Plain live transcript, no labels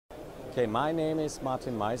Okay, my name is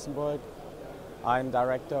Martin Meisenburg. I'm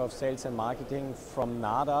Director of Sales and Marketing from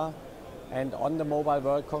Narda. And on the Mobile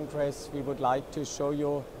World Congress, we would like to show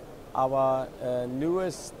you our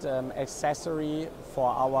newest accessory for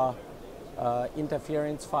our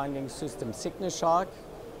interference finding system, SignalShark,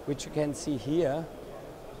 which you can see here.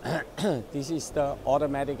 This is the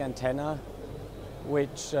automatic antenna,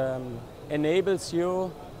 which enables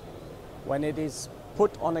you, when it is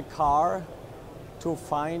put on a car, to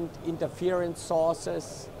find interference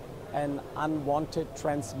sources and unwanted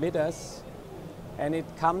transmitters. And it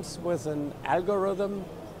comes with an algorithm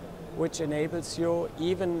which enables you,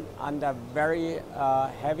 even under very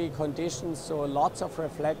heavy conditions, so lots of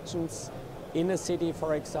reflections in a city,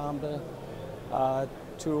 for example,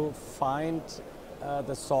 to find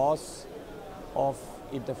the source of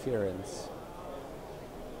interference.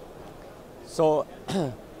 So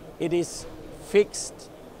it is fixed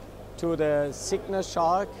to the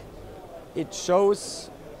SignalShark. It shows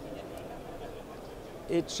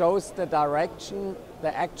the direction,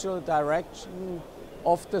 the actual direction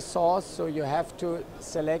of the source. So you have to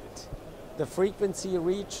select the frequency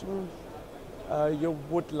region you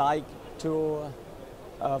would like to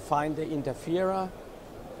find the interferer.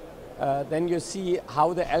 Then you see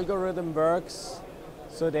how the algorithm works.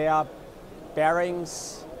 So there are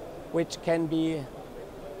bearings which can be,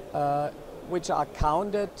 which are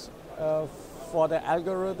counted for the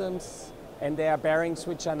algorithms, and there are bearings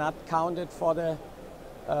which are not counted for the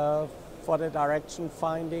direction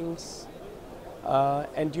findings.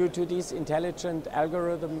 And due to this intelligent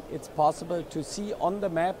algorithm, it's possible to see on the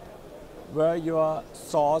map where your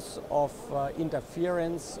source of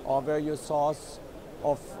interference or where your source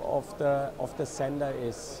of the sender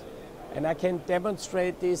is. And I can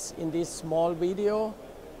demonstrate this in this small video.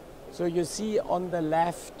 So you see on the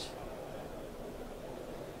left,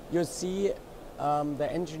 you see the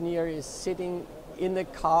engineer is sitting in the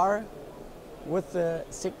car with the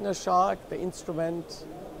SignalShark, the instrument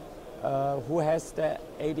who has the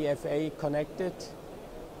ADFA connected.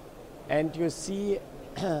 And you see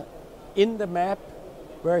in the map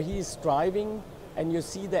where he is driving, and you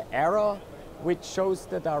see the arrow which shows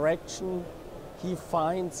the direction he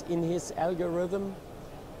finds in his algorithm.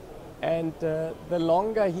 And the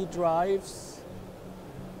longer he drives,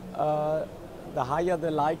 the higher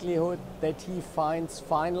the likelihood that he finds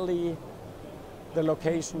finally the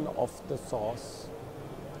location of the source.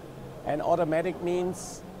 And automatic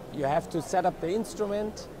means you have to set up the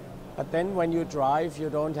instrument, but then when you drive, you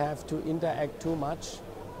don't have to interact too much.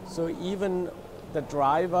 So even the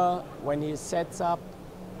driver, when he sets up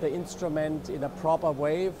the instrument in a proper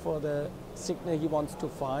way for the signal he wants to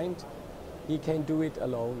find, he can do it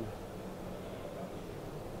alone.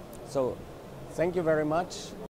 So thank you very much.